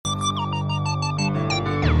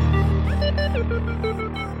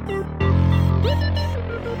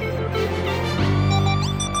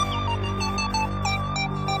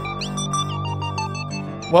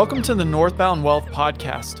Welcome to the Northbound Wealth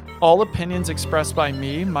Podcast. All opinions expressed by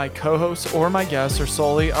me, my co-hosts, or my guests are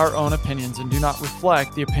solely our own opinions and do not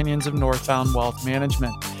reflect the opinions of Northbound Wealth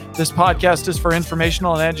Management. This podcast is for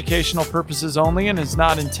informational and educational purposes only and is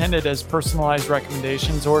not intended as personalized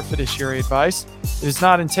recommendations or fiduciary advice. It is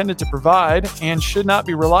not intended to provide and should not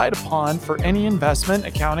be relied upon for any investment,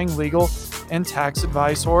 accounting, legal, and tax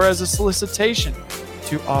advice or as a solicitation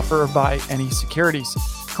to offer or buy any securities.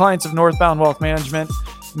 Clients of Northbound Wealth Management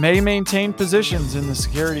may maintain positions in the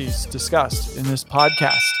securities discussed in this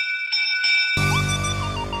podcast.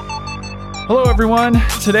 Hello, everyone.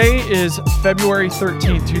 Today is February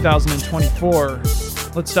 13th, 2024.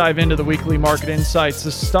 Let's dive into the weekly market insights.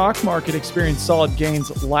 The stock market experienced solid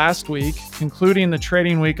gains last week, concluding the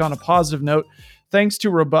trading week on a positive note, thanks to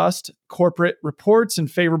robust corporate reports and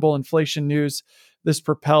favorable inflation news. This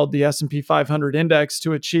propelled the S&P 500 index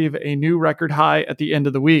to achieve a new record high at the end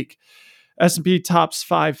of the week. S&P tops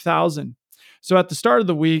 5,000. So at the start of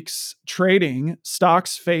the week's trading,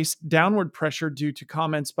 stocks faced downward pressure due to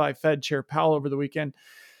comments by Fed Chair Powell over the weekend,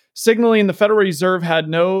 signaling the Federal Reserve had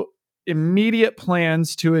no immediate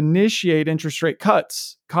plans to initiate interest rate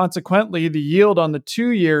cuts. Consequently, the yield on the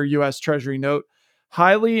 2-year U.S. Treasury note,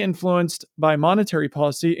 highly influenced by monetary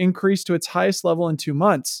policy, increased to its highest level in 2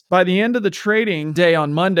 months. By the end of the trading day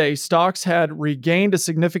on Monday, stocks had regained a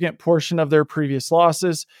significant portion of their previous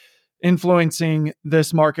losses. Influencing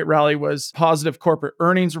this market rally was positive corporate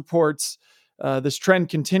earnings reports. This trend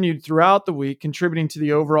continued throughout the week, contributing to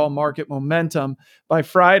the overall market momentum. By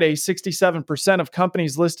Friday, 67% of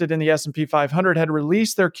companies listed in the S&P 500 had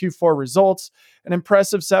released their Q4 results. An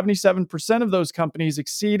impressive 77% of those companies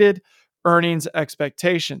exceeded earnings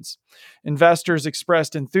expectations. Investors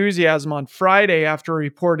expressed enthusiasm on Friday after a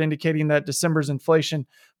report indicating that December's inflation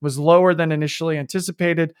was lower than initially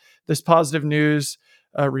anticipated. This positive news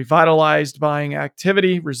revitalized buying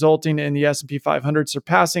activity, resulting in the S&P 500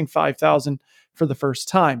 surpassing 5,000 for the first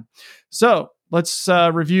time. So let's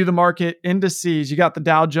review the market indices. You got the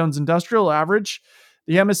Dow Jones Industrial Average,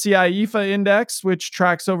 the MSCI EAFE Index, which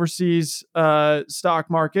tracks overseas stock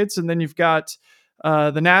markets, and then you've got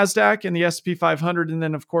the NASDAQ and the S&P 500, and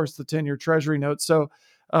then, of course, the 10-year Treasury note. So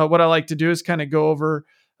what I like to do is kind of go over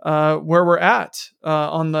where we're at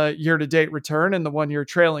on the year-to-date return and the one-year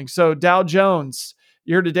trailing. So Dow Jones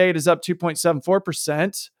year-to-date is up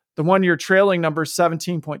 2.74%. The one-year trailing number is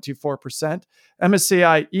 17.24%.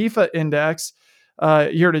 MSCI EAFE Index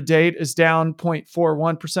year-to-date is down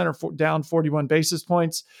 0.41% or down 41 basis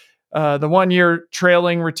points. The one-year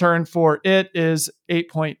trailing return for it is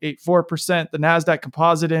 8.84%. The NASDAQ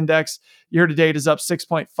Composite Index year-to-date is up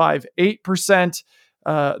 6.58%.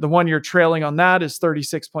 The one-year trailing on that is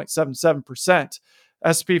 36.77%.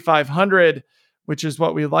 S&P 500, which is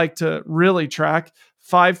what we like to really track,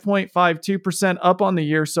 5.52% up on the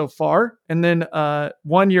year so far. And then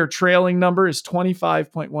one-year trailing number is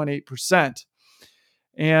 25.18%.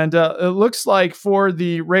 And it looks like for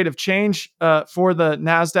the rate of change for the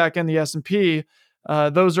NASDAQ and the S&P,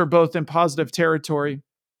 those are both in positive territory.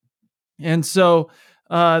 And so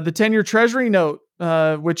the 10-year Treasury note,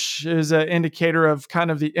 which is an indicator of kind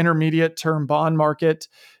of the intermediate term bond market,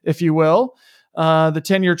 if you will, the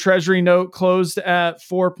 10-year Treasury note closed at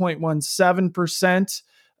 4.17%.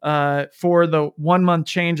 For the 1 month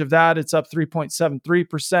change of that, it's up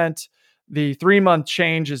 3.73%. The 3-month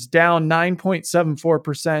change is down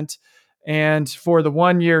 9.74%. And for the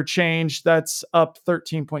 1-year change, that's up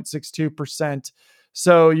 13.62%.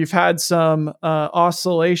 So you've had some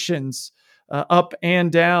oscillations up and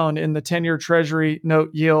down in the 10-year Treasury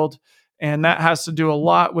note yield. And that has to do a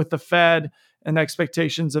lot with the Fed and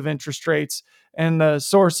expectations of interest rates. And the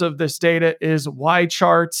source of this data is Y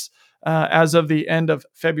charts as of the end of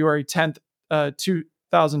February 10th,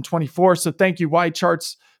 2024. So thank you, Y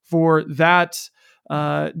charts, for that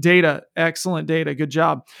data. Excellent data. Good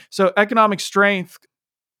job. So economic strength,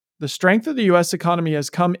 the strength of the U.S. economy has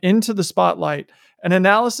come into the spotlight. An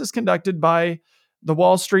analysis conducted by the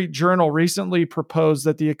Wall Street Journal recently proposed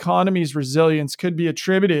that the economy's resilience could be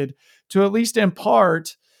attributed to, at least in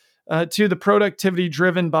part, to the productivity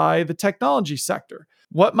driven by the technology sector.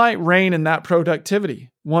 What might rein in that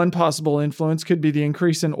productivity? One possible influence could be the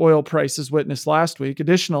increase in oil prices witnessed last week.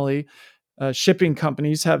 Additionally, shipping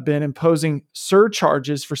companies have been imposing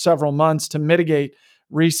surcharges for several months to mitigate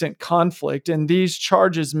recent conflict, and these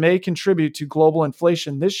charges may contribute to global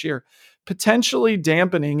inflation this year, potentially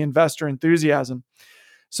dampening investor enthusiasm.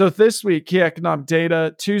 So this week, key economic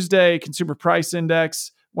data: Tuesday, Consumer Price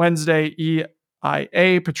Index; Wednesday,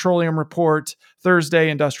 EIA petroleum report; Thursday,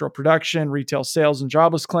 industrial production, retail sales, and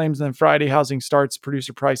jobless claims; and then Friday, housing starts,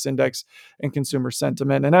 producer price index, and consumer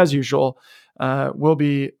sentiment. And as usual, We'll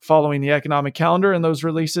be following the economic calendar and those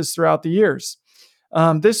releases throughout the years.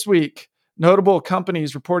 This week, notable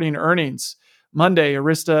companies reporting earnings. Monday,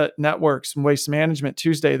 Arista Networks and Waste Management.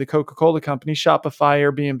 Tuesday, the Coca-Cola Company, Shopify,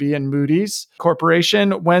 Airbnb, and Moody's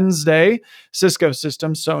Corporation. Wednesday, Cisco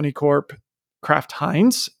Systems, Sony Corp, Kraft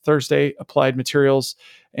Heinz. Thursday, Applied Materials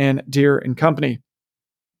and Deere and Company.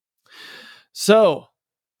 So,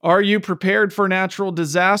 are you prepared for natural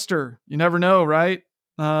disaster? You never know, right?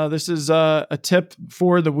 This is a tip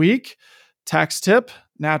for the week. Tax tip.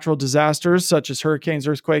 Natural disasters such as hurricanes,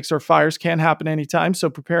 earthquakes, or fires can happen anytime, so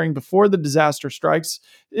preparing before the disaster strikes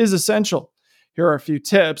is essential. Here are a few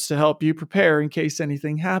tips to help you prepare in case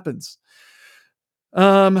anything happens.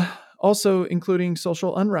 Also including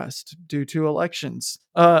social unrest due to elections.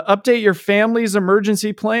 Update your family's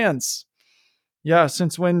emergency plans. Yeah,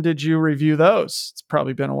 since when did you review those? It's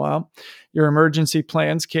probably been a while. Your emergency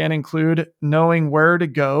plans can include knowing where to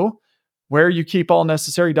go, where you keep all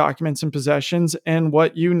necessary documents and possessions, and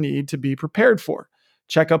what you need to be prepared for.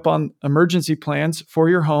 Check up on emergency plans for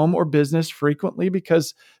your home or business frequently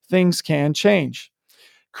because things can change.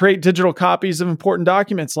 Create digital copies of important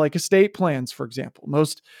documents like estate plans, for example.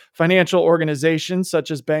 Most financial organizations, such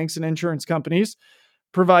as banks and insurance companies,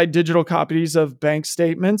 provide digital copies of bank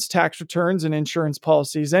statements, tax returns, and insurance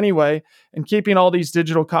policies anyway. And keeping all these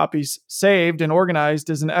digital copies saved and organized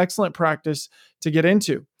is an excellent practice to get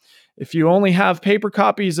into. If you only have paper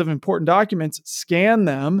copies of important documents, scan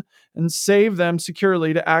them and save them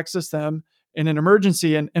securely to access them in an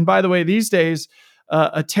emergency. And by the way, these days,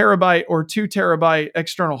 a terabyte or 2 terabyte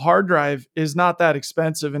external hard drive is not that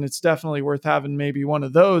expensive, and it's definitely worth having maybe one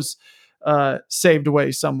of those saved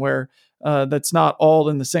away somewhere that's not all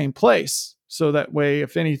in the same place. So that way,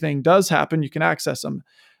 if anything does happen, you can access them.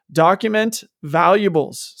 Document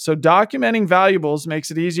valuables. So documenting valuables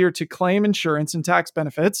makes it easier to claim insurance and tax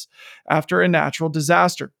benefits after a natural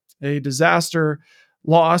disaster. A disaster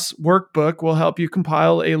loss workbook will help you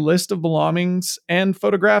compile a list of belongings and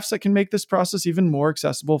photographs that can make this process even more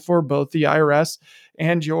accessible for both the IRS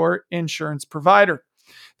and your insurance provider.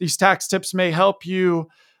 These tax tips may help you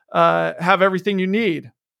have everything you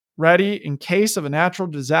need ready in case of a natural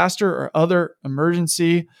disaster or other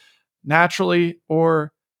emergency, naturally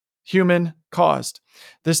or human caused.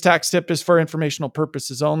 This tax tip is for informational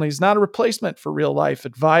purposes only. It's not a replacement for real life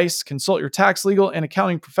advice. Consult your tax, legal, and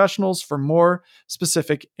accounting professionals for more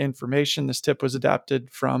specific information. This tip was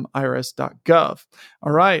adapted from irs.gov.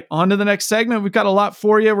 All right, on to the next segment. We've got a lot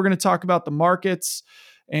for you. We're going to talk about the markets,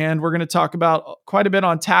 and we're going to talk about quite a bit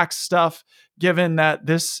on tax stuff, given that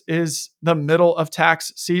this is the middle of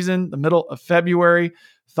tax season, the middle of February.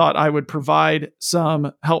 Thought I would provide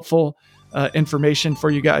some helpful information for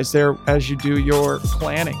you guys there as you do your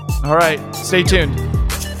planning. All right, stay tuned.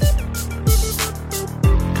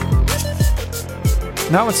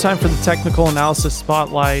 Now it's time for the technical analysis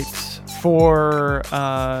spotlight for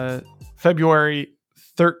February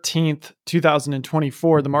 13th,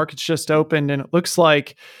 2024. The market's just opened, and it looks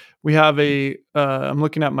like we have I'm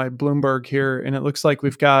looking at my Bloomberg here, and it looks like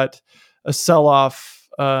we've got a sell-off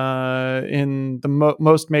in the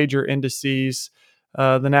most major indices.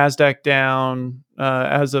 The NASDAQ down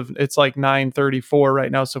as of, it's like 9:34 right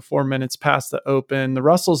now, so 4 minutes past the open. The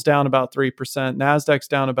Russell's down about 3%. NASDAQ's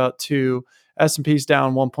down about 2%. S&P's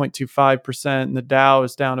down 1.25%. And the Dow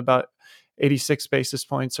is down about 86 basis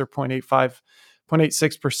points or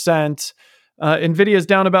 0.86%. NVIDIA is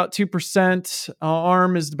down about 2%.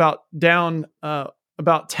 ARM is down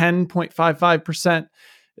about 10.55%.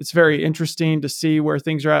 It's very interesting to see where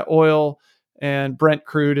things are at. Oil and Brent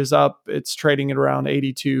crude is up. It's trading at around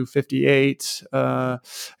 82.58.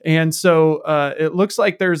 And so it looks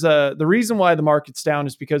like the reason why the market's down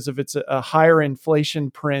is because of a higher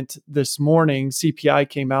inflation print this morning. CPI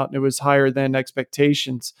came out and it was higher than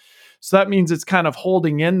expectations. So that means it's kind of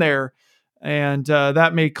holding in there. And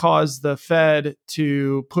that may cause the Fed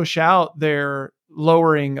to push out their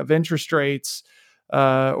lowering of interest rates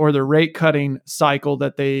or the rate cutting cycle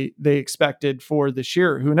that they expected for this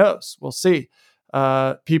year. Who knows? We'll see.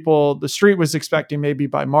 The street was expecting maybe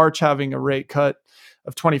by March having a rate cut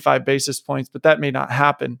of 25 basis points, but that may not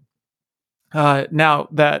happen. Now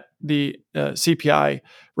that the CPI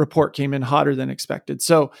report came in hotter than expected.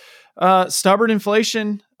 So stubborn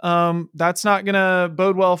inflation, that's not going to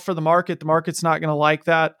bode well for the market. The market's not going to like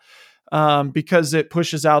that because it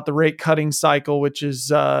pushes out the rate cutting cycle, which is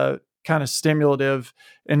kind of stimulative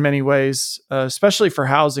in many ways, especially for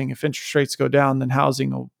housing. If interest rates go down, then housing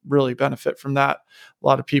will really benefit from that. A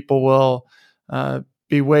lot of people will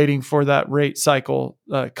be waiting for that rate cycle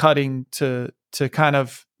cutting to kind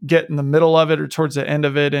of get in the middle of it or towards the end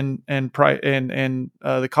of it, and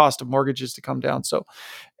the cost of mortgages to come down. So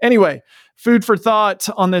anyway, food for thought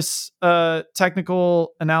on this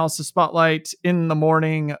technical analysis spotlight in the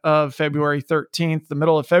morning of February 13th, the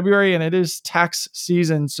middle of February, and it is tax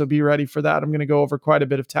season. So be ready for that. I'm going to go over quite a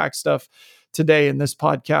bit of tax stuff today in this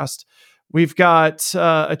podcast. We've got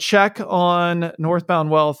a check on Northbound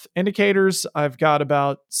Wealth indicators. I've got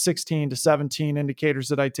about 16 to 17 indicators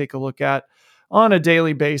that I take a look at on a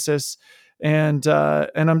daily basis, and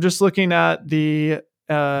I'm just looking at the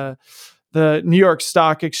New York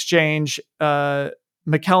Stock Exchange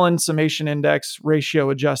McKellen Summation Index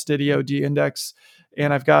ratio adjusted EOD index,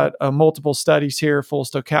 and I've got multiple studies here, full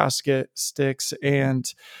stochastics,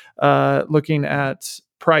 and looking at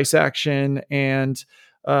price action and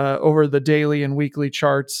over the daily and weekly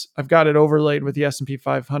charts. I've got it overlaid with the S&P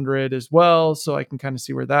 500 as well, so I can kind of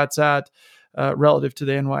see where that's at relative to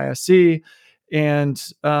the NYSE. And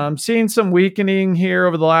seeing some weakening here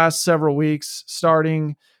over the last several weeks,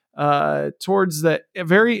 starting towards the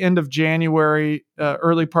very end of January,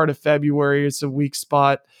 early part of February. It's a weak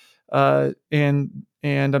spot, and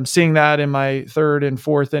I'm seeing that in my third and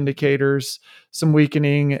fourth indicators, some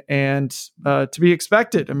weakening, and to be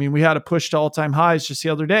expected. I mean, we had a push to all-time highs just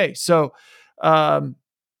the other day. So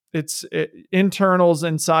internals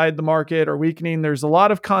inside the market are weakening. There's a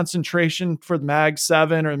lot of concentration for the Mag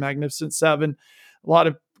 7 or the Magnificent 7, a lot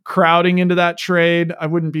of crowding into that trade. I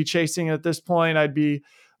wouldn't be chasing it at this point. I'd be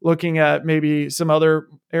looking at maybe some other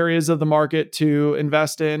areas of the market to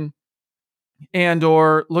invest in, and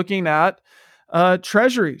or looking at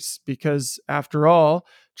treasuries, because after all,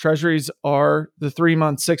 treasuries are the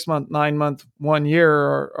 3-month, 6-month, 9-month, 1 year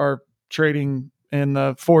are trading in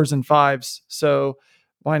the 4s and 5s. So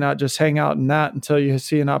why not just hang out in that until you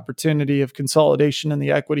see an opportunity of consolidation in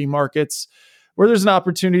the equity markets, where there's an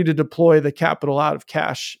opportunity to deploy the capital out of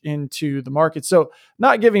cash into the market. So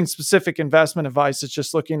not giving specific investment advice, it's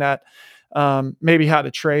just looking at maybe how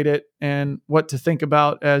to trade it and what to think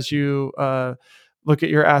about as you look at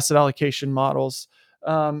your asset allocation models.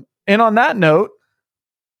 And on that note,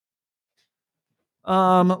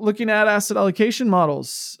 looking at asset allocation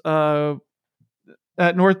models,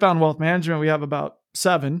 at Northbound Wealth Management, we have about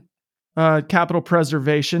 7. Capital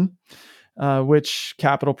preservation, which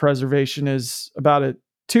capital preservation is about a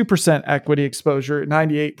 2% equity exposure,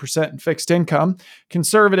 98% in fixed income.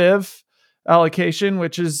 Conservative allocation,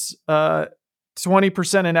 which is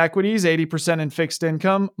 20% in equities, 80% in fixed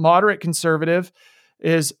income. Moderate conservative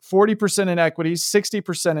is 40% in equities,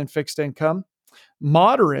 60% in fixed income.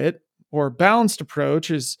 Moderate or balanced approach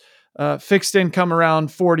is fixed income around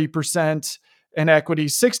 40% and equity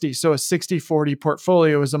 60. So a 60-40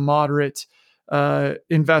 portfolio is a moderate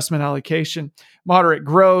investment allocation. Moderate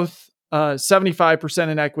growth, 75%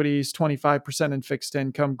 in equities, 25% in fixed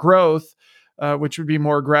income. Growth, which would be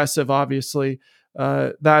more aggressive, obviously,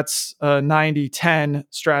 that's a 90-10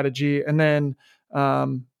 strategy. And then a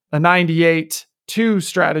 98-2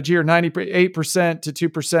 strategy, or 98% to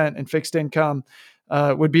 2% in fixed income,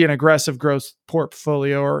 would be an aggressive growth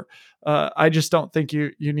portfolio. Or I just don't think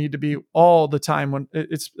you need to be all the time when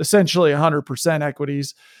it's essentially 100%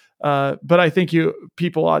 equities. But I think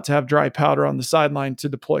people ought to have dry powder on the sideline to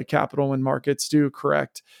deploy capital when markets do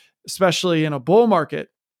correct, especially in a bull market,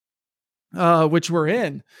 which we're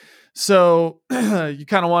in. So you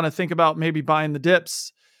kind of want to think about maybe buying the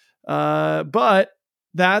dips, but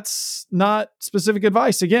that's not specific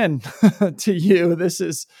advice again to you. This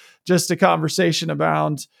is just a conversation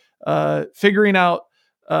around figuring out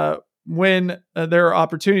when there are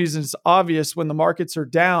opportunities. And it's obvious when the markets are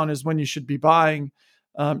down is when you should be buying,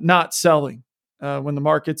 not selling. When the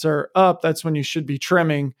markets are up, that's when you should be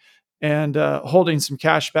trimming and holding some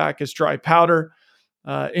cash back as dry powder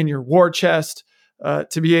in your war chest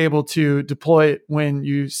to be able to deploy it when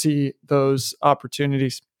you see those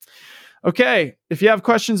opportunities. Okay, if you have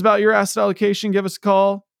questions about your asset allocation, give us a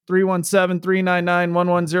call,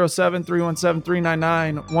 317-399-1107,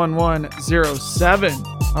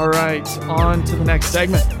 317-399-1107. All right, on to the next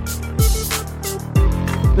segment.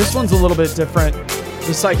 This one's a little bit different.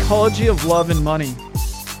 The psychology of love and money.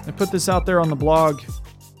 I put this out there on the blog,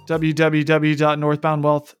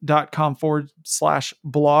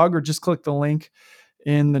 www.northboundwealth.com/blog, or just click the link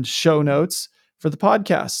in the show notes for the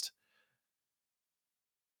podcast.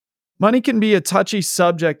 Money can be a touchy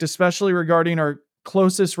subject, especially regarding our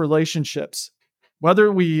closest relationships.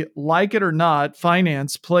 Whether we like it or not,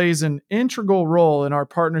 finance plays an integral role in our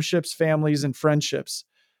partnerships, families, and friendships.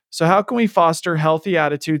 So how can we foster healthy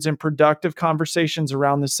attitudes and productive conversations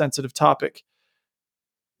around this sensitive topic?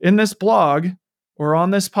 In this blog, or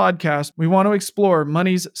on this podcast, we want to explore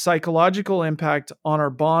money's psychological impact on our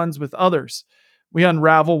bonds with others. We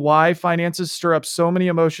unravel why finances stir up so many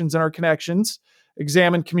emotions in our connections,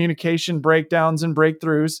 examine communication breakdowns and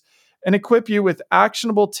breakthroughs, and equip you with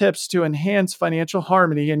actionable tips to enhance financial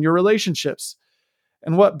harmony in your relationships.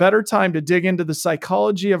 And what better time to dig into the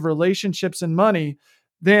psychology of relationships and money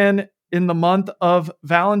than in the month of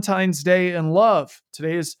Valentine's Day and love?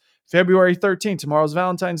 Today is February 13th. Tomorrow's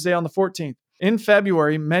Valentine's Day on the 14th. In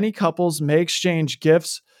February, many couples may exchange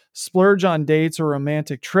gifts, splurge on dates or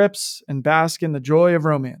romantic trips, and bask in the joy of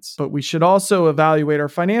romance. But we should also evaluate our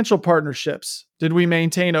financial partnerships. Did we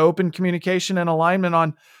maintain open communication and alignment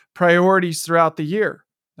on priorities throughout the year?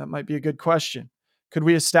 That might be a good question. Could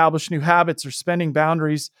we establish new habits or spending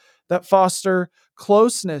boundaries that foster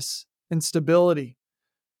closeness and stability?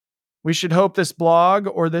 We should hope this blog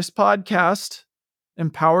or this podcast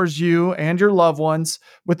empowers you and your loved ones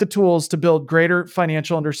with the tools to build greater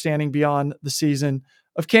financial understanding beyond the season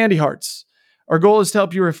of candy hearts. Our goal is to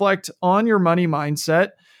help you reflect on your money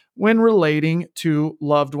mindset when relating to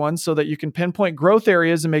loved ones so that you can pinpoint growth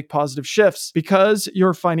areas and make positive shifts. Because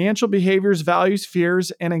your financial behaviors, values,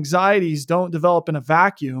 fears, and anxieties don't develop in a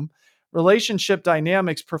vacuum, relationship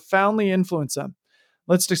dynamics profoundly influence them.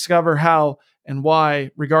 Let's discover how and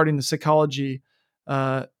why regarding the psychology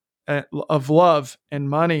of love and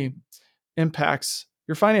money impacts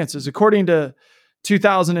your finances. According to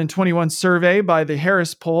 2021 survey by the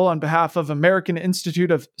Harris Poll on behalf of American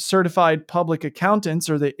Institute of Certified Public Accountants,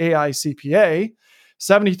 or the AICPA,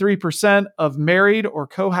 73% of married or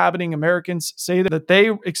cohabiting Americans say that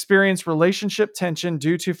they experience relationship tension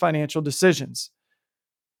due to financial decisions.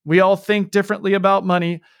 We all think differently about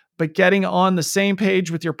money, but getting on the same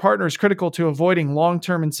page with your partner is critical to avoiding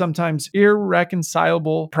long-term and sometimes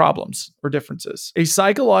irreconcilable problems or differences. A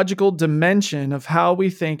psychological dimension of how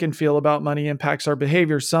we think and feel about money impacts our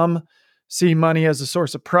behavior. Some see money as a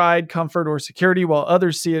source of pride, comfort, or security, while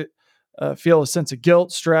others feel a sense of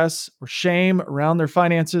guilt, stress, or shame around their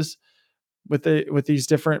finances. With these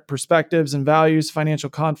different perspectives and values,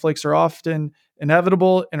 financial conflicts are often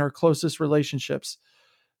inevitable in our closest relationships.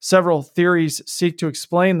 Several theories seek to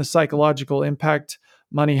explain the psychological impact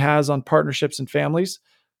money has on partnerships and families.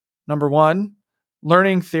 Number one,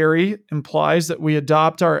 learning theory implies that we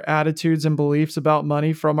adopt our attitudes and beliefs about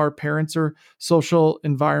money from our parents or social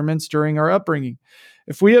environments during our upbringing.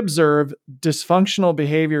 If we observe dysfunctional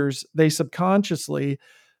behaviors, they subconsciously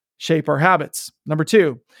shape our habits. Number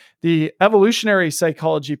two, the evolutionary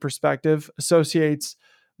psychology perspective associates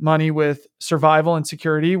money with survival and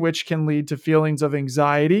security, which can lead to feelings of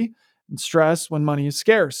anxiety and stress when money is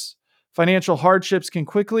scarce. Financial hardships can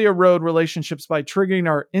quickly erode relationships by triggering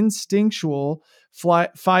our instinctual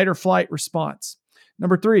fight or flight response.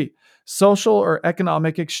 Number three, social or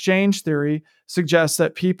economic exchange theory suggests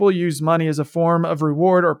that people use money as a form of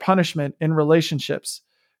reward or punishment in relationships,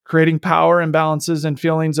 creating power imbalances and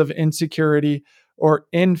feelings of insecurity or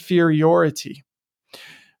inferiority.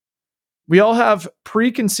 We all have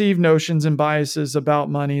preconceived notions and biases about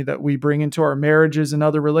money that we bring into our marriages and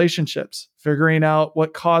other relationships. Figuring out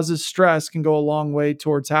what causes stress can go a long way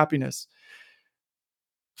towards happiness.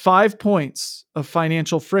 5 points of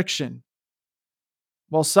financial friction.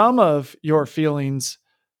 While some of your feelings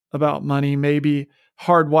about money may be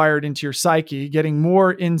hardwired into your psyche, getting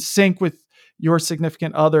more in sync with your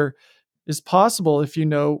significant other is possible if you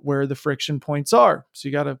know where the friction points are. So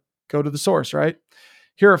you got to go to the source, right?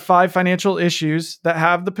 Here are 5 financial issues that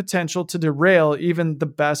have the potential to derail even the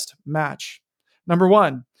best match. Number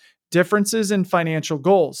 1, differences in financial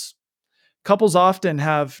goals. Couples often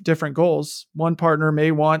have different goals. One partner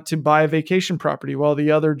may want to buy a vacation property while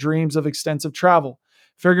the other dreams of extensive travel.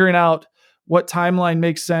 Figuring out what timeline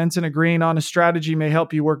makes sense and agreeing on a strategy may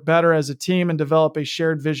help you work better as a team and develop a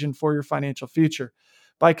shared vision for your financial future.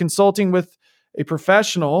 By consulting with a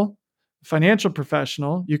financial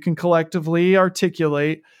professional, you can collectively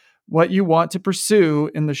articulate what you want to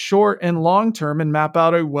pursue in the short and long term and map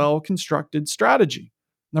out a well-constructed strategy.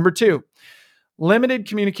 Number 2, limited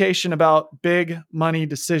communication about big money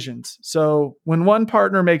decisions. So when one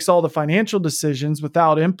partner makes all the financial decisions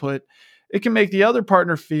without input, it can make the other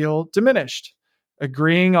partner feel diminished.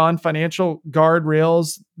 Agreeing on financial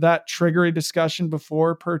guardrails that trigger a discussion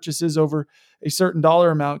before purchases over a certain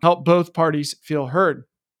dollar amount help both parties feel heard.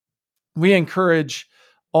 We encourage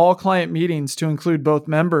all client meetings to include both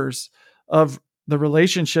members of the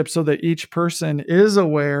relationship so that each person is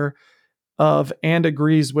aware of and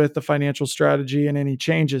agrees with the financial strategy and any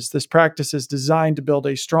changes. This practice is designed to build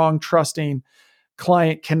a strong, trusting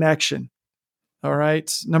client connection. All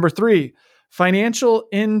right. Number 3, financial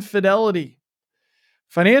infidelity.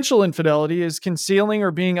 Financial infidelity is concealing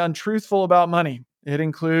or being untruthful about money. It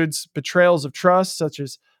includes betrayals of trust, such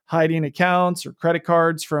as hiding accounts or credit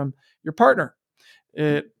cards from your partner.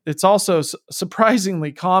 It's also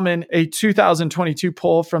surprisingly common. A 2022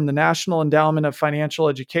 poll from the National Endowment of Financial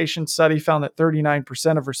Education study found that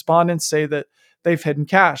 39% of respondents say that they've hidden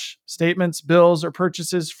cash, statements, bills, or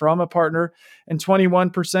purchases from a partner, and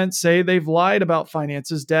 21% say they've lied about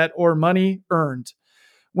finances, debt, or money earned.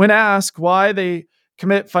 When asked why they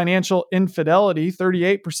commit financial infidelity,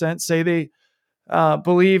 38% say they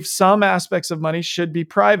believe some aspects of money should be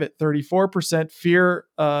private. 34% fear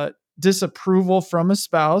disapproval from a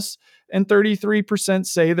spouse, and 33%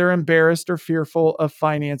 say they're embarrassed or fearful of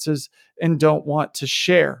finances and don't want to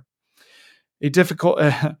share. A difficult,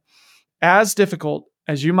 as difficult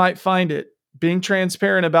as you might find it, being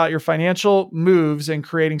transparent about your financial moves and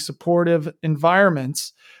creating supportive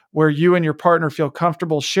environments where you and your partner feel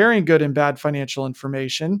comfortable sharing good and bad financial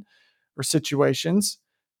information or situations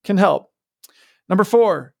can help. Number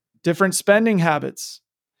 4, different spending habits.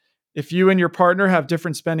 If you and your partner have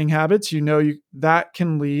different spending habits, that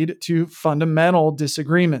can lead to fundamental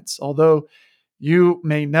disagreements. Although you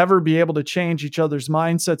may never be able to change each other's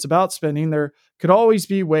mindsets about spending, there could always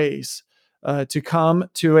be ways to come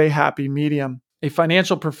to a happy medium. A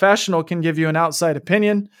financial professional can give you an outside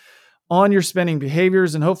opinion on your spending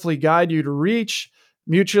behaviors and hopefully guide you to reach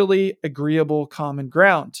mutually agreeable common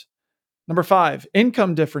ground. Number 5,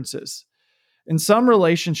 income differences. In some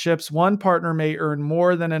relationships, one partner may earn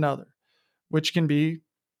more than another, which can be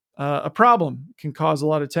a problem, can cause a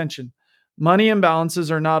lot of tension. Money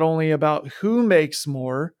imbalances are not only about who makes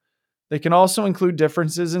more, they can also include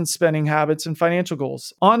differences in spending habits and financial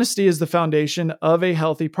goals. Honesty is the foundation of a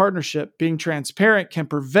healthy partnership. Being transparent can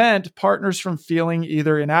prevent partners from feeling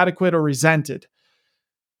either inadequate or resented.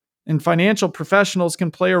 And financial professionals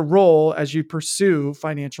can play a role as you pursue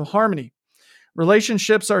financial harmony.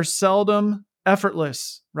 Relationships are seldom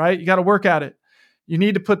effortless, right? You got to work at it. You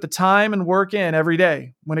need to put the time and work in every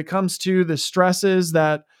day. When it comes to the stresses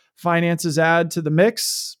that finances add to the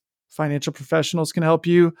mix, financial professionals can help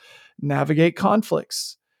you navigate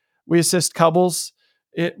conflicts. We assist couples.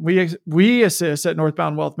 We assist at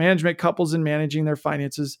Northbound Wealth Management couples in managing their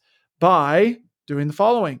finances by doing the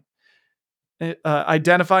following.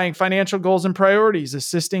 Identifying financial goals and priorities,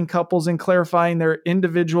 assisting couples in clarifying their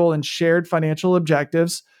individual and shared financial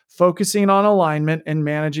objectives, focusing on alignment, and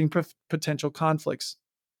managing potential conflicts.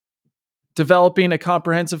 Developing a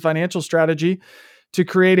comprehensive financial strategy to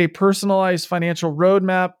create a personalized financial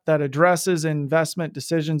roadmap that addresses investment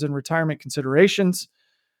decisions and retirement considerations.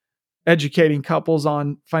 Educating couples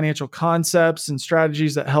on financial concepts and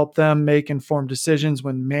strategies that help them make informed decisions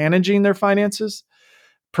when managing their finances.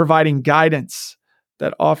 Providing guidance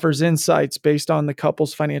that offers insights based on the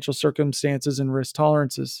couple's financial circumstances and risk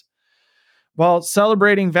tolerances. While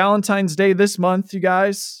celebrating Valentine's Day this month, you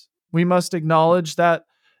guys, we must acknowledge that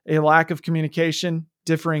a lack of communication,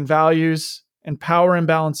 differing values, and power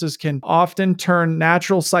imbalances can often turn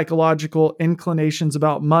natural psychological inclinations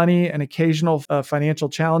about money and occasional financial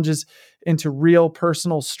challenges into real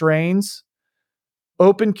personal strains.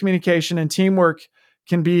 Open communication and teamwork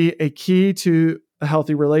can be a key to a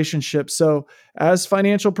healthy relationship. So, as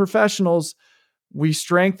financial professionals, we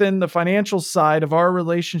strengthen the financial side of our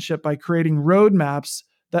relationship by creating roadmaps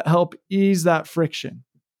that help ease that friction.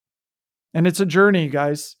 And it's a journey,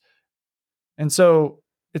 guys. And so,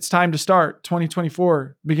 it's time to start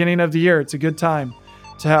 2024, beginning of the year. It's a good time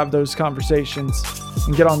to have those conversations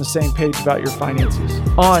and get on the same page about your finances.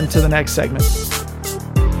 On to the next segment.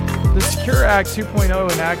 The Secure Act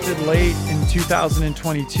 2.0, enacted late in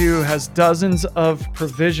 2022, has dozens of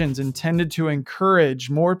provisions intended to encourage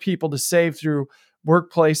more people to save through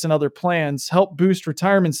workplace and other plans, help boost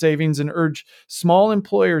retirement savings, and urge small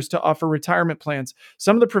employers to offer retirement plans.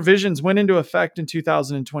 Some of the provisions went into effect in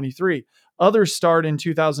 2023. Others start in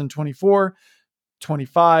 2024,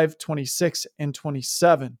 25, 26, and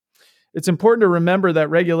 27. It's important to remember that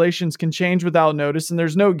regulations can change without notice, and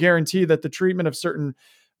there's no guarantee that the treatment of certain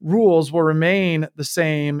rules will remain the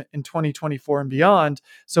same in 2024 and beyond.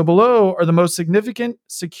 So below are the most significant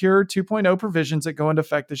Secure 2.0 provisions that go into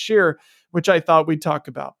effect this year, which I thought we'd talk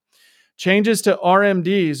about. Changes to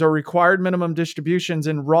RMDs, or required minimum distributions,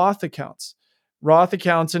 in Roth accounts. Roth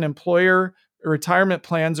accounts and employer retirement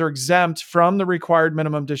plans are exempt from the required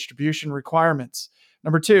minimum distribution requirements.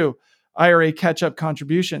 Number 2, IRA catch-up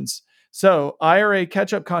contributions. So IRA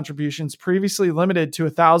catch-up contributions, previously limited to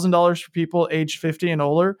 $1,000 for people age 50 and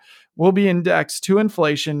older, will be indexed to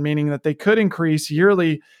inflation, meaning that they could increase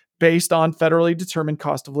yearly based on federally determined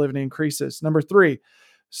cost of living increases. Number 3,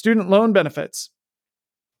 student loan benefits.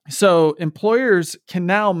 So employers can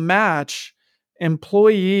now match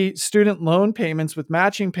employee student loan payments with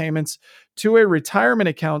matching payments to a retirement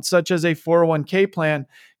account, such as a 401k plan,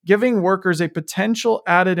 giving workers a potential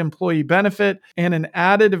added employee benefit and an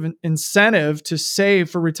added incentive to save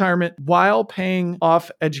for retirement while paying off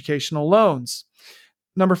educational loans.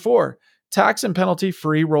 Number four, tax and penalty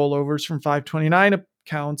free rollovers from 529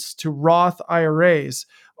 accounts to Roth IRAs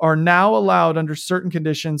are now allowed under certain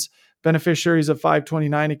conditions. Beneficiaries of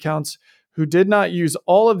 529 accounts who did not use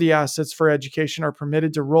all of the assets for education are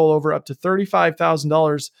permitted to roll over up to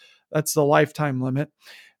 $35,000. That's the lifetime limit.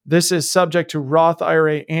 This is subject to Roth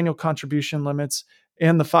IRA annual contribution limits,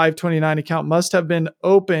 and the 529 account must have been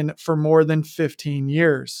open for more than 15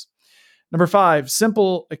 years. Number five,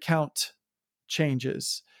 simple account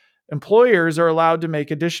changes. Employers are allowed to make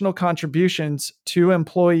additional contributions to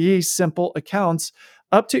employee simple accounts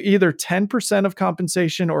up to either 10% of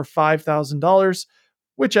compensation or $5,000,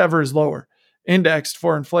 whichever is lower, indexed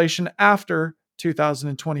for inflation after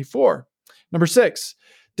 2024. Number six,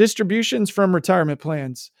 distributions from retirement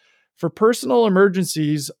plans for personal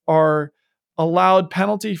emergencies are allowed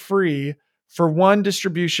penalty free for one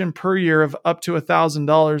distribution per year of up to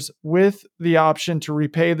 $1,000 with the option to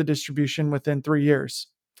repay the distribution within 3 years.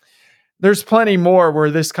 There's plenty more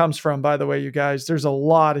where this comes from, by the way, you guys. There's a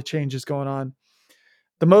lot of changes going on,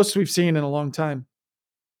 the most we've seen in a long time.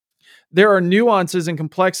 There are nuances and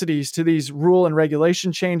complexities to these rule and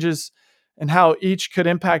regulation changes and how each could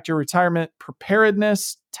impact your retirement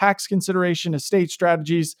preparedness, tax consideration, estate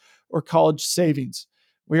strategies, or college savings.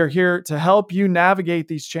 We are here to help you navigate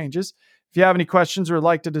these changes. If you have any questions or would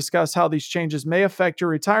like to discuss how these changes may affect your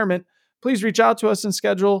retirement, please reach out to us and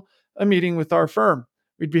schedule a meeting with our firm.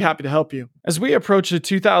 We'd be happy to help you. As we approach the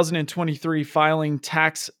 2023 filing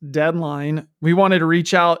tax deadline, we wanted to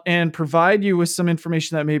reach out and provide you with some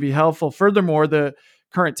information that may be helpful. Furthermore, the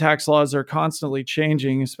current tax laws are constantly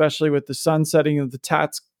changing, especially with the sunsetting of the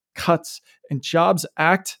Tax Cuts and Jobs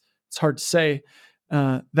Act. It's hard to say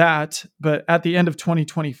that, but at the end of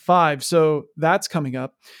 2025. So that's coming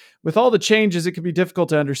up. With all the changes, it can be difficult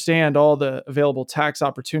to understand all the available tax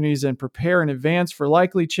opportunities and prepare in advance for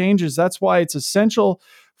likely changes. That's why it's essential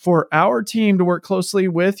for our team to work closely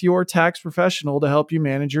with your tax professional to help you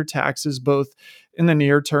manage your taxes both in the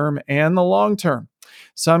near term and the long term.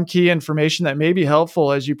 Some key information that may be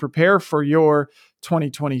helpful as you prepare for your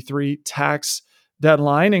 2023 tax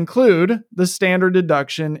deadline include the standard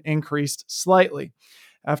deduction increased slightly.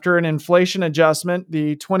 After an inflation adjustment,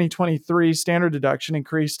 the 2023 standard deduction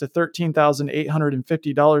increased to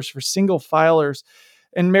 $13,850 for single filers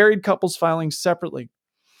and married couples filing separately.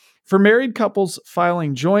 For married couples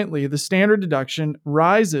filing jointly, the standard deduction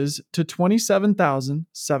rises to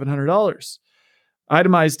 $27,700.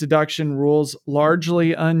 Itemized deduction rules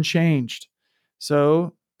largely unchanged.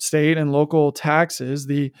 So, state and local taxes,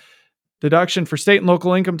 the deduction for state and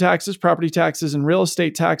local income taxes, property taxes, and real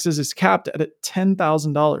estate taxes is capped at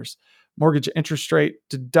 $10,000. Mortgage interest rate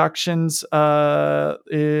deductions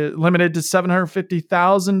is limited to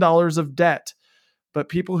 $750,000 of debt. But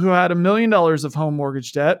people who had $1 million of home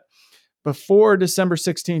mortgage debt before December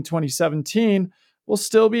 16, 2017 will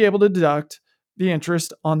still be able to deduct the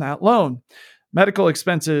interest on that loan. Medical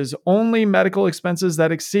expenses, only medical expenses that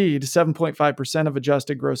exceed 7.5% of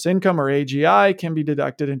adjusted gross income or AGI can be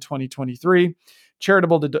deducted in 2023.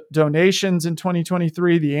 Charitable donations in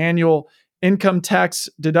 2023, the annual income tax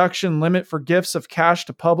deduction limit for gifts of cash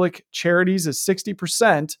to public charities is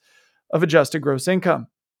 60% of adjusted gross income.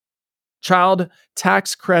 Child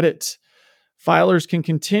tax credit. Filers can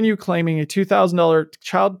continue claiming a $2,000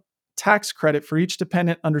 child tax credit for each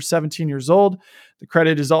dependent under 17 years old. The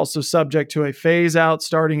credit is also subject to a phase out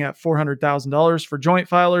starting at $400,000 for joint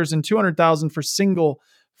filers and $200,000 for single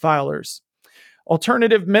filers.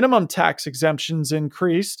 Alternative minimum tax exemptions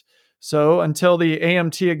increased. So until the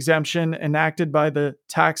AMT exemption enacted by the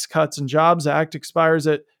Tax Cuts and Jobs Act expires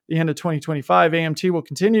at the end of 2025, AMT will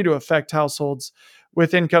continue to affect households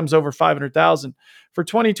with incomes over $500,000. For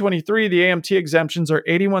 2023, the AMT exemptions are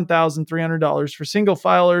 $81,300 for single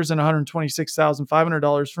filers and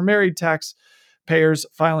 $126,500 for married taxpayers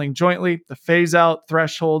filing jointly. The phase-out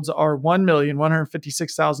thresholds are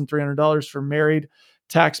 $1,156,300 for married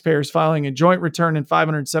taxpayers filing a joint return and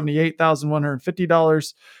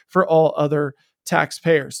 $578,150 for all other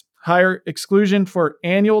taxpayers. Higher exclusion for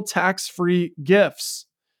annual tax-free gifts.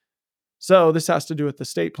 So this has to do with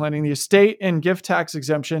estate planning. The estate and gift tax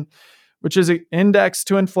exemption, which is indexed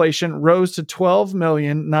to inflation, rose to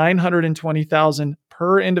 $12,920,000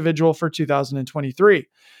 per individual for 2023.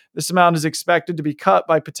 This amount is expected to be cut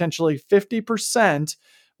by potentially 50%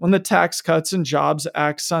 when the Tax Cuts and Jobs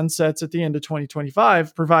Act sunsets at the end of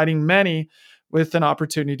 2025, providing many with an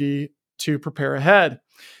opportunity to prepare ahead.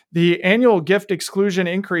 The annual gift exclusion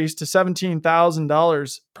increased to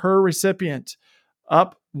 $17,000 per recipient,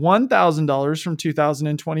 up $1,000 from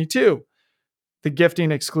 2022. The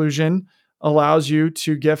gifting exclusion allows you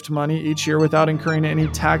to gift money each year without incurring any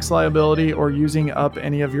tax liability or using up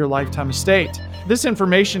any of your lifetime estate. This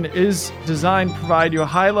information is designed to provide you a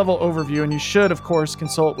high-level overview, and you should, of course,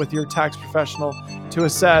 consult with your tax professional to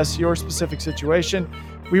assess your specific situation.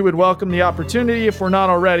 We would welcome the opportunity, if we're not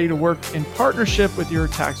already, to work in partnership with your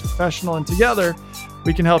tax professional, and together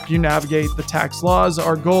we can help you navigate the tax laws.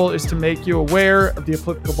 Our goal is to make you aware of the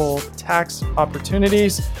applicable tax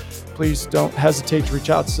opportunities. Please don't hesitate to reach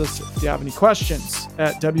out to us if you have any questions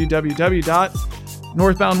at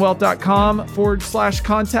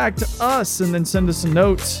www.northboundwealth.com/contact us, and then send us a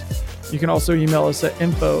note. You can also email us at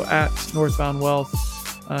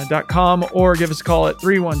info@northboundwealth.com or give us a call at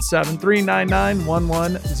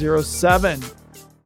 317-399-1107.